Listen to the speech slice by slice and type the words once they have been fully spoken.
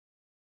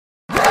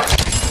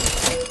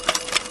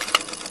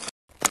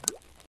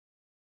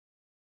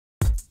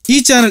ഈ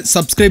channel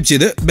subscribe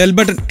ചെയ്ത് bell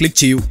button click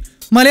ചെയ്യൂ.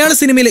 മലയാള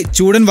സിനിമയിലെ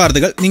ചൂടൻ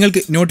വാർത്തകൾ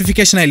നിങ്ങൾക്ക്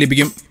നോട്ടിഫിക്കേഷനായി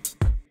ലഭിക്കും.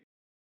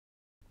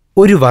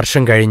 ഒരു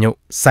വർഷം കഴിഞ്ഞു.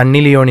 സണ്ണി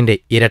ലിയോണിന്റെ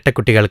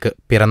ഇരട്ടക്കുട്ടികൾക്ക്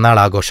പിറന്നാൾ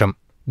ആഘോഷം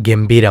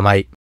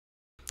ഗംഭീരമായി.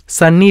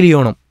 സണ്ണി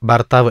ലിയോണും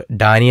ഭർത്താവ്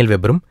ഡാനിയൽ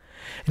വെബറും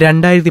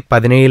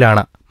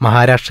 2017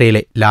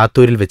 മഹാരാഷ്ട്രയിലെ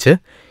ലാത്തൂരിൽ വെച്ച്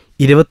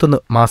 21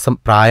 മാസം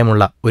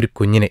പ്രായമുള്ള ഒരു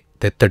കുഞ്ഞിനെ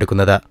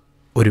ദത്തെടുക്കുന്നത്.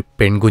 ഒരു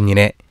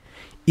പെൺകുഞ്ഞിനെ.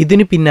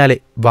 ഇതിനു പിന്നാലെ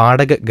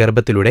വാടക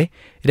ഗർഭത്തിലൂടെ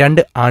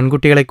 2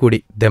 ആൺകുട്ടികളെ കൂടി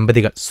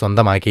ദമ്പതികൾ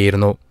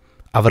സ്വന്തമാക്കിയിരുന്നു.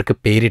 അവർക്ക്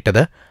പേരിട്ടത്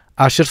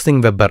അഷർ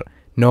സിംഗ് വെബ്ബർ,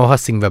 നോഹ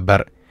സിംഗ്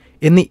വെബ്ബർ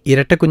എന്നീ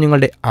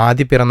ഇരട്ടക്കുഞ്ഞുങ്ങളുടെ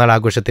ആദ്യ പിറന്നാൾ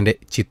ആഘോഷത്തിന്റെ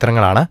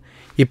ചിത്രങ്ങളാണ്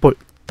ഇപ്പോൾ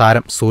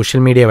താരം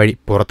സോഷ്യൽ മീഡിയ വഴി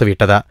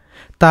പുറത്തുവിട്ടത്.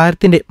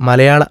 താരത്തിന്റെ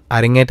മലയാള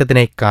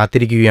അരങ്ങേറ്റത്തിനായി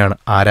കാത്തിരിക്കുകയാണ്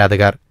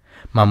ആരാധകർ.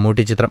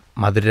 മമ്മൂട്ടി ചിത്രം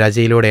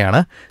മധുരരാജയിലൂടെയാണ്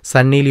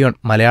സണ്ണി ലിയോൺ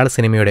മലയാള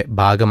സിനിമയുടെ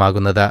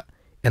ഭാഗമാകുന്നത്.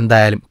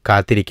 എന്തായാലും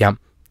കാത്തിരിക്കാം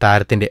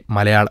താരത്തിന്റെ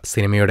മലയാള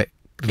സിനിമയുടെ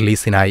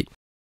റിലീസിനായി.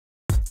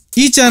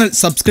 ഈ ചാനൽ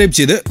സബ്സ്ക്രൈബ്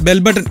ചെയ്ത് ബെൽ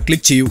ബട്ടൺ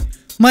ക്ലിക്ക് ചെയ്യൂ.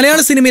 മലയാള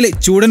സിനിമയിലെ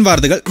ചൂടൻ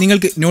വാർത്തകൾ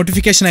നിങ്ങൾക്ക്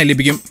നോട്ടിഫിക്കേഷനായി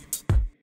ലഭിക്കും.